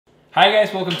Hi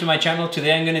guys, welcome to my channel.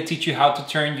 Today I'm going to teach you how to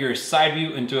turn your side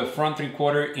view into a front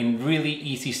 3/4 in really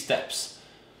easy steps.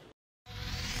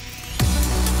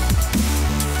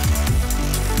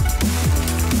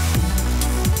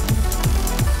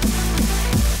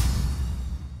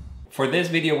 For this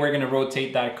video, we're going to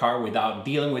rotate that car without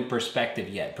dealing with perspective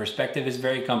yet. Perspective is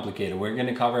very complicated. We're going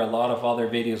to cover a lot of other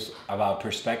videos about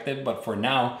perspective, but for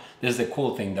now, this is the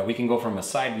cool thing, that we can go from a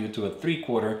side view to a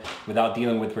 3/4 without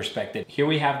dealing with perspective. Here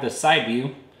we have the side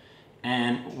view,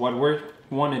 and what we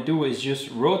want to do is just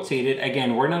rotate it.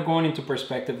 Again, we're not going into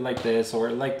perspective like this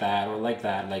or like that or like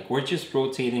that. Like, we're just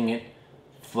rotating it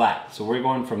flat. So we're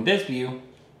going from this view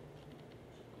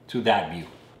to that view.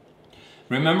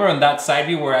 Remember on that side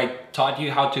view where I taught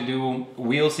you how to do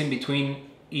wheels in between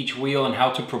each wheel and how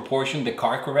to proportion the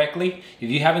car correctly? If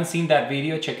you haven't seen that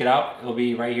video, check it out. It'll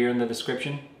be right here in the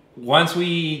description. Once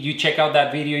you check out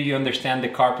that video, you understand the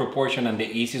car proportion and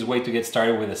the easiest way to get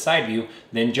started with a side view,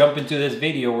 then jump into this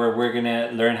video where we're gonna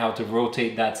learn how to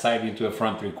rotate that side view to a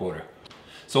front 3/4.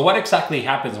 So what exactly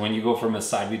happens when you go from a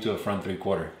side view to a front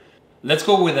 3/4? Let's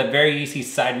go with a very easy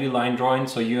side view line drawing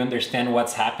so you understand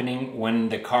what's happening when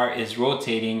the car is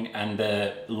rotating and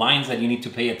the lines that you need to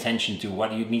pay attention to,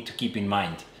 what you need to keep in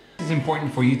mind. It's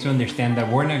important for you to understand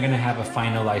that we're not going to have a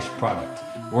finalized product.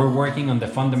 We're working on the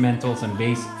fundamentals and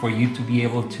base for you to be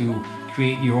able to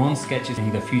create your own sketches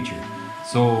in the future.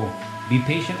 So be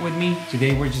patient with me.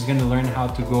 Today we're just going to learn how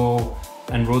to go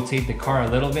and rotate the car a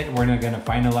little bit. We're not going to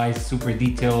finalize super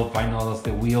detailed, finalize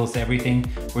the wheels, everything.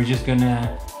 We're just going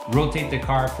to rotate the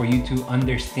car for you to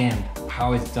understand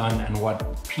how it's done and what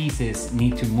pieces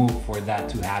need to move for that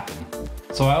to happen.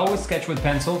 So I always sketch with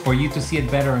pencil. For you to see it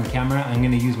better on camera, I'm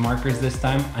gonna use markers this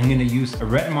time. I'm gonna use a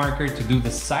red marker to do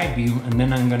the side view, and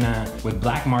then I'm gonna, with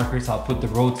black markers, I'll put the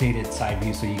rotated side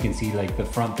view so you can see like the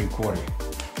front 3/4.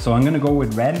 So I'm gonna go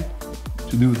with red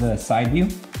to do the side view.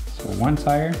 So one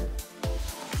tire,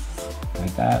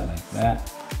 like that,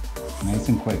 nice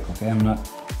and quick, okay? I'm not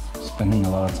spending a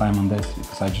lot of time on this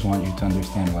because I just want you to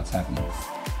understand what's happening.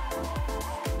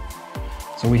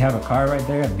 So we have a car right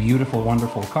there, a beautiful,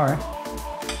 wonderful car.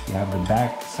 You have the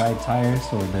back side tires,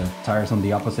 or the tires on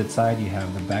the opposite side. You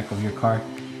have the back of your car.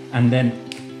 And then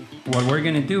what we're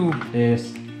gonna do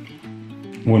is,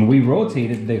 when we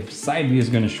rotate it, the side view is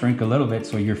gonna shrink a little bit,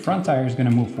 so your front tire is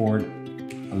gonna move forward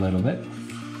a little bit.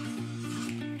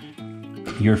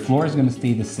 Your floor is gonna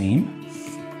stay the same.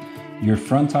 Your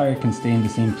front tire can stay in the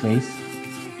same place.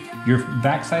 Your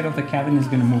back side of the cabin is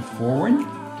gonna move forward.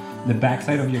 The back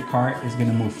side of your car is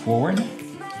gonna move forward.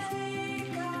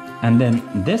 And then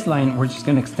this line, we're just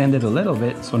gonna extend it a little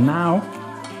bit. So now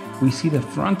we see the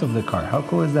front of the car. How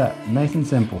cool is that? Nice and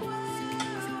simple.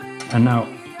 And now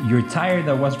your tire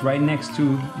that was right next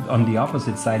to, on the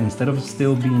opposite side, instead of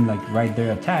still being like right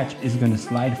there attached, is gonna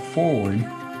slide forward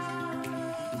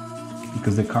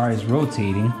because the car is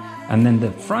rotating. And then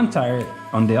the front tire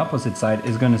on the opposite side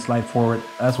is going to slide forward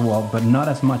as well, but not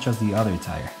as much as the other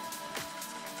tire.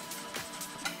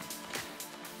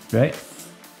 Right?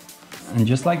 And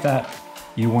just like that,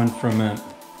 you went from a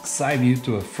side view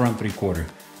to a front 3/4.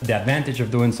 The advantage of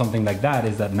doing something like that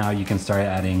is that now you can start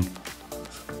adding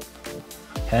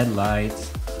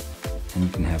headlights, and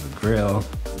you can have a grill,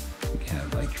 you can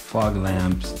have like fog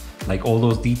lamps, like all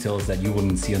those details that you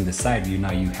wouldn't see on the side view.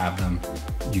 Now you have them,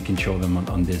 you can show them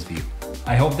on this view.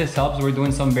 I hope this helps. We're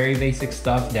doing some very basic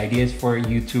stuff. The idea is for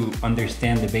you to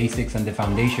understand the basics and the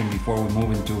foundation before we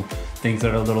move into things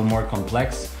that are a little more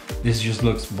complex. This just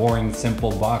looks boring,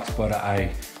 simple box, but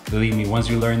believe me, once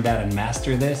you learn that and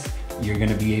master this, you're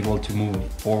gonna be able to move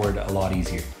forward a lot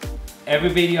easier. Every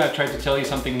video I've tried to tell you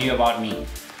something new about me.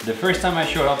 The first time I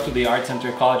showed up to the Art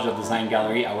Center College of Design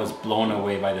Gallery, I was blown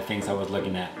away by the things I was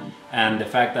looking at. And the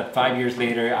fact that 5 years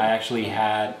later, I actually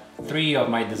had 3 of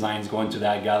my designs going to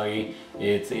that gallery,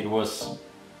 it was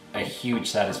a huge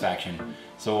satisfaction.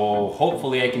 So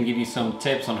hopefully I can give you some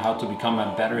tips on how to become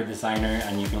a better designer,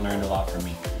 and you can learn a lot from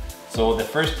me. So the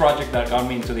first project that got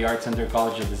me into the Art Center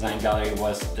College of Design Gallery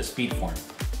was a speed form.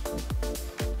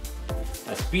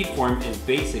 A speed form is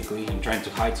basically, I'm trying to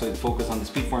hide so it focus on the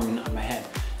speed form in my head.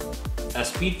 A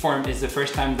speed form is the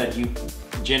first time that you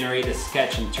generate a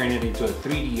sketch and turn it into a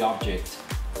 3D object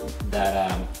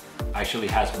that actually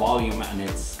has volume, and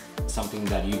it's something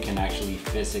that you can actually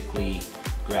physically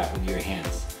grab with your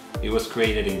hands. It was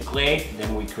created in clay,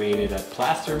 then we created a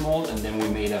plaster mold, and then we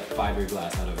made a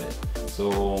fiberglass out of it.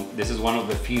 So this is one of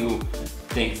the few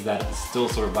things that still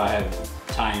survive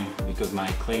time, because my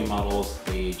clay models,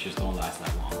 they just don't last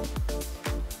that long.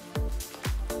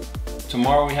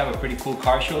 Tomorrow we have a pretty cool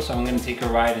car show, so I'm gonna take a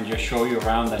ride and just show you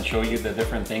around and show you the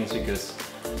different things, because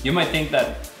you might think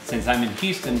that since I'm in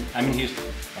Houston, I'm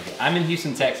in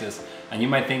Houston, Texas, and you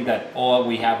might think that all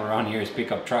we have around here is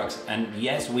pickup trucks. And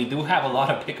yes, we do have a lot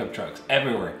of pickup trucks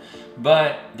everywhere,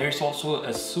 but there's also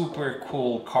a super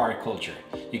cool car culture.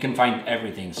 You can find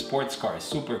everything: sports cars,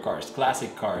 supercars,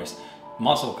 classic cars,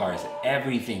 muscle cars,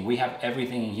 everything. We have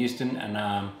everything in Houston,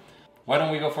 and why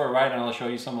don't we go for a ride and I'll show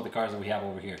you some of the cars that we have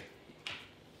over here.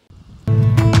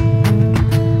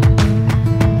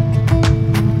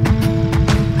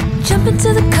 Jump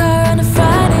into the car on a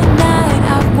Friday night.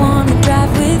 I wanna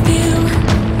drive with you.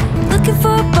 Looking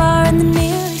for a bar in the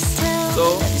nearest town.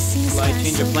 So, slight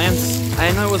change of plans. I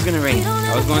didn't know it was gonna rain.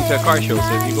 I was going to a car show,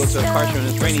 so if you go to a car show and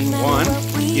it's raining, one,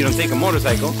 you don't take a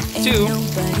motorcycle. Two,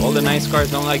 all the nice cars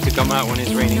don't like to come out when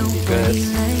it's raining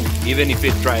because even if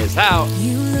it dries out,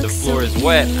 the floor is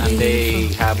wet and they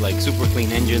have like super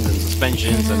clean engines and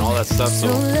suspensions and all that stuff, so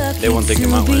they won't take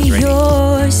them out when it's raining.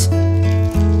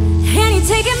 And you're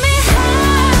taking me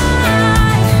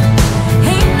high.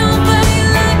 Ain't nobody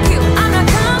like you. I'm not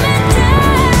coming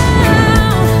down.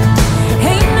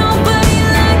 Ain't nobody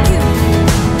like you.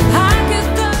 I could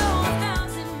go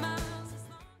 1,000 miles.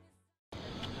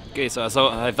 Okay, so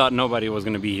I thought nobody was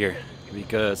gonna be here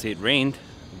because it rained,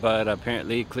 but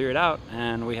apparently it cleared out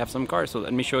and we have some cars. So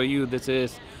let me show you. This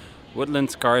is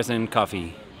Woodlands Cars and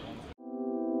Coffee.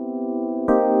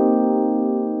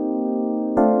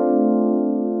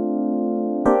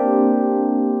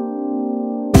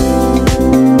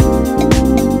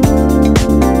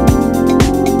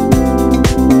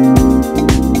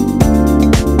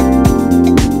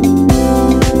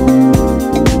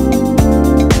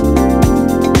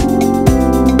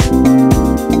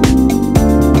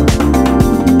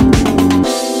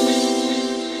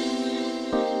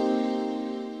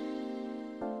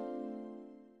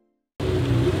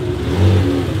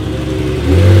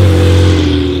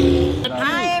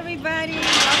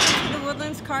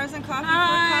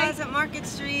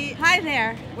 Hi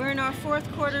there. We're in our 4th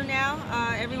quarter now.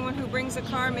 Everyone who brings a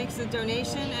car makes a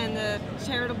donation, and the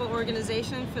charitable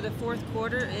organization for the 4th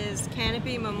quarter is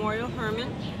Canopy Memorial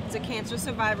Hermann. It's a cancer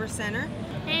survivor center.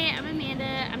 Hey, I'm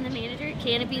Amanda. I'm the manager at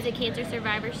Canopy. It's a cancer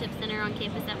survivorship center on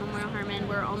campus at Memorial Hermann.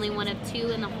 We're only one of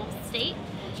 2 in the whole state,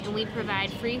 and we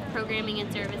provide free programming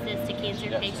and services to cancer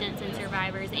patients and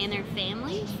survivors and their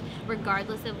families,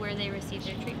 regardless of where they receive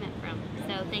their treatment from.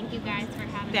 So thank you guys for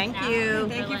having us out.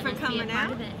 Thank you for coming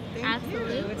out.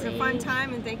 Absolutely. It's a fun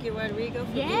time, and thank you, Rodrigo,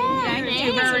 for being Yeah, here. thank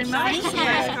you very much.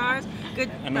 Nice cars. Good.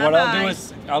 And what I'll do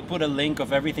is I'll put a link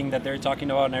of everything that they're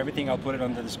talking about and everything. I'll put it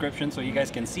on the description so you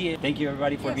guys can see it. Thank you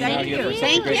everybody for being out here for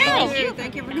such a great cause. Thank you for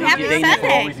Thank you, coming. Dana, for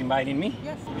always inviting me.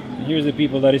 Yes. And here's the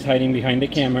people that is hiding behind the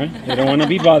camera. They don't want to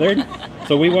be bothered,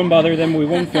 so we won't bother them. We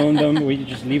won't film them. We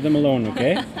just leave them alone,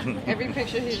 okay? Every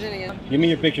picture he's in. Give me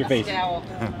your picture face.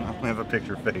 I have a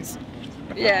picture face.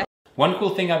 Yeah. One cool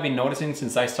thing I've been noticing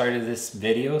since I started these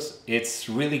videos, it's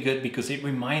really good because it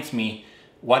reminds me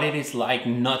what it is like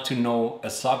not to know a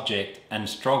subject and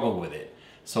struggle with it.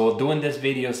 So doing these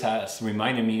videos has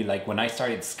reminded me, like when I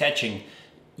started sketching,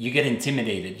 you get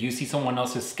intimidated. You see someone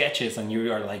else's sketches and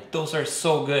you are like, those are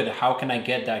so good, how can I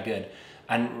get that good?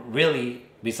 And really,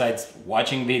 besides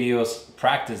watching videos,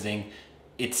 practicing,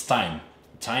 it's time.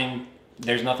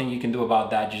 There's nothing you can do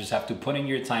about that. You just have to put in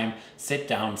your time, sit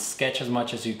down, sketch as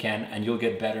much as you can, and you'll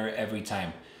get better every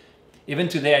time. Even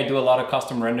today, I do a lot of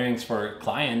custom renderings for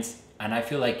clients, and I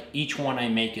feel like each one I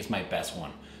make is my best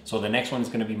one. So the next one is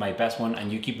gonna be my best one,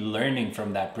 and you keep learning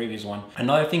from that previous one.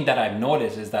 Another thing that I've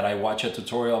noticed is that I watch a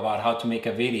tutorial about how to make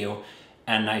a video,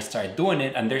 and I start doing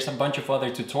it, and there's a bunch of other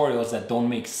tutorials that don't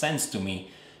make sense to me.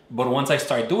 But once I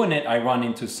start doing it, I run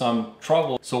into some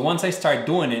trouble. So once I start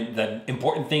doing it, the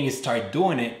important thing is start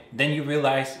doing it. Then you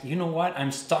realize, you know what,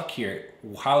 I'm stuck here.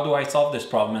 How do I solve this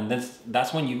problem? And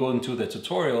that's when you go into the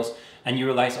tutorials and you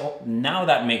realize, oh, now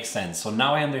that makes sense. So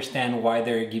now I understand why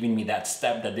they're giving me that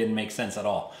step that didn't make sense at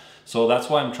all. So that's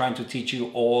why I'm trying to teach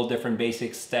you all different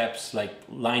basic steps like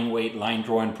line weight, line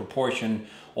drawing, proportion,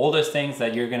 all those things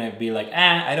that you're gonna be like,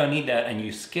 I don't need that, and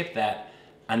you skip that.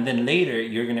 And then later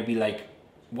you're gonna be like,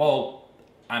 well,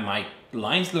 my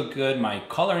lines look good, my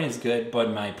coloring is good,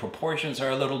 but my proportions are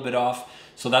a little bit off.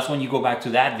 So that's when you go back to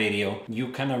that video, you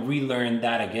kind of relearn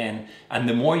that again. And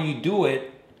the more you do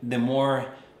it, the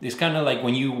more, it's kind of like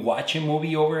when you watch a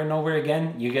movie over and over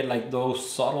again, you get like those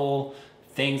subtle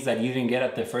things that you didn't get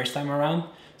at the first time around.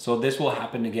 So this will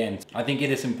happen again. I think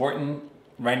it is important.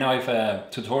 Right now, if a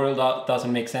tutorial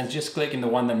doesn't make sense, just click in the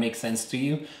one that makes sense to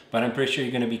you. But I'm pretty sure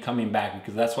you're gonna be coming back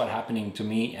because that's what's happening to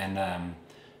me, and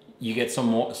you get so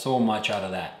much out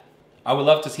of that. I would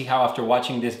love to see how after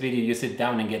watching this video, you sit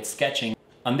down and get sketching.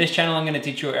 On this channel, I'm going to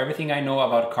teach you everything I know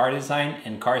about car design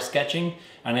and car sketching,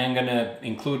 and I'm going to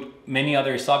include many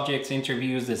other subjects,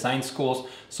 interviews, design schools.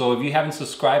 So if you haven't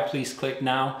subscribed, please click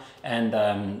now, and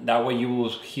that way you will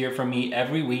hear from me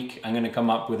every week. I'm going to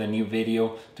come up with a new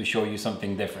video to show you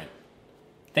something different.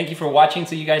 Thank you for watching.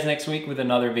 See you guys next week with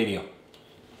another video.